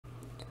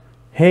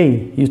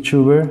Hey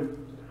YouTuber,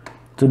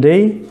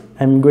 today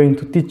I'm going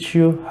to teach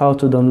you how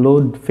to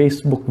download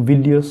Facebook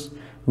videos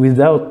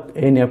without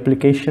any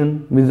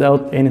application,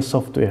 without any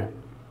software.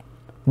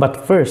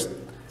 But first,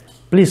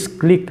 please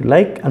click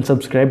like and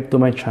subscribe to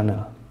my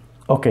channel.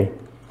 Okay,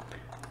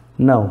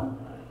 now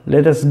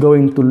let us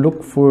going to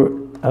look for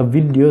a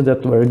video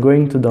that we're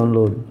going to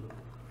download.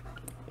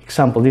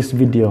 Example, this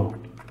video.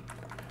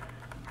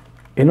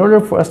 In order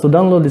for us to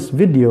download this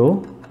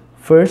video,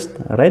 first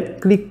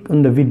right click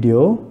on the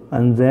video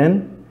and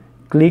then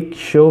click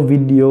show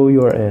video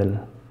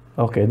URL.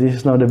 Okay, this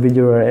is now the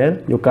video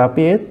URL. You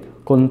copy it,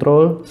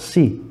 Control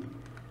C.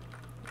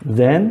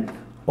 Then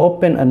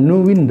open a new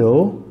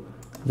window,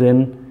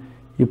 then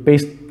you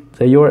paste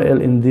the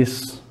URL in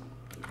this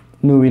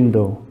new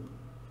window.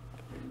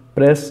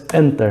 Press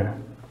enter.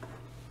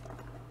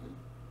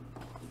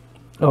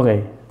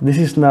 Okay, this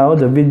is now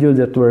the video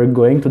that we're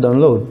going to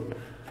download.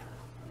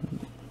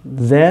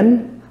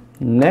 Then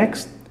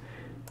next,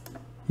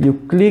 you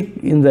click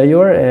in the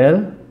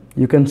URL.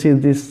 You can see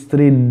these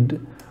three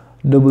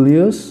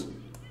W's.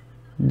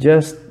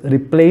 Just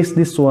replace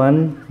this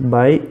one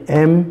by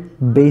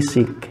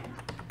mbasic.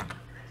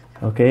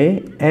 Okay,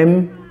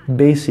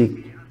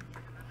 mbasic.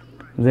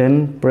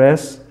 Then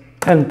press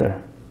enter.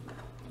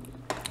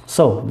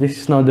 So this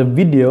is now the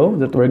video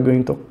that we're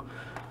going to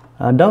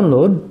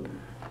download.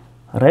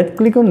 Right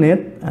click on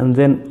it and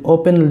then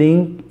open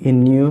link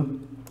in new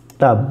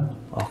tab.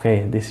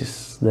 Okay, this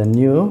is the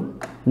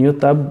new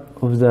tab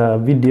of the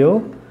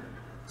video.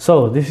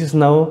 So this is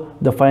now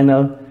the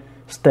final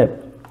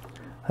step.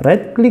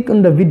 Right click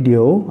on the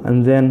video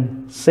and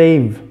then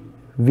save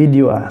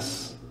video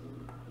as.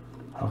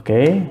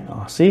 Okay,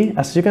 see,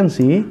 as you can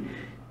see,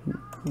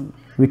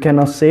 we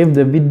cannot save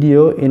the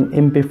video in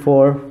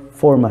MP4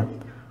 format.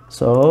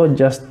 So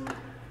just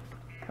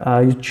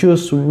you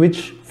choose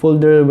which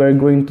folder we're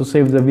going to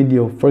save the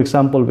video. For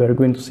example, we're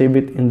going to save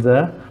it in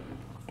the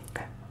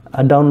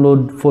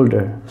download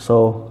folder.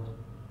 So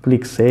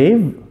click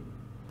save.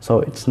 So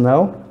it's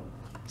now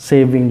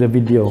saving the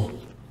video.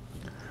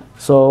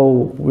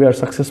 So we are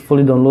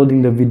successfully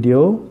downloading the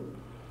video.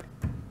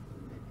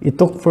 It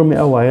took for me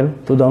a while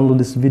to download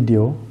this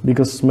video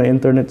because my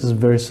internet is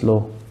very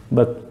slow.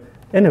 But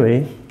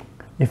anyway,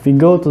 if we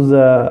go to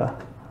the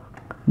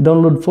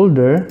download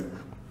folder,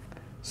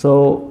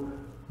 so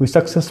we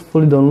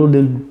successfully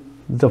downloaded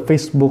the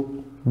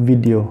Facebook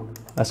video,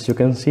 as you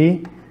can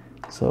see.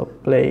 So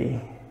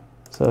play.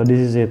 So this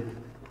is it.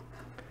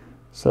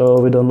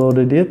 So we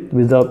downloaded it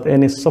without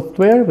any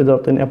software,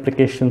 without any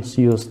applications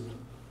used.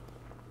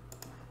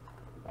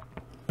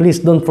 Please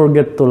don't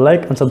forget to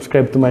like and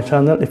subscribe to my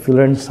channel if you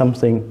learned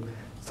something.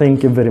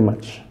 Thank you very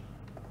much.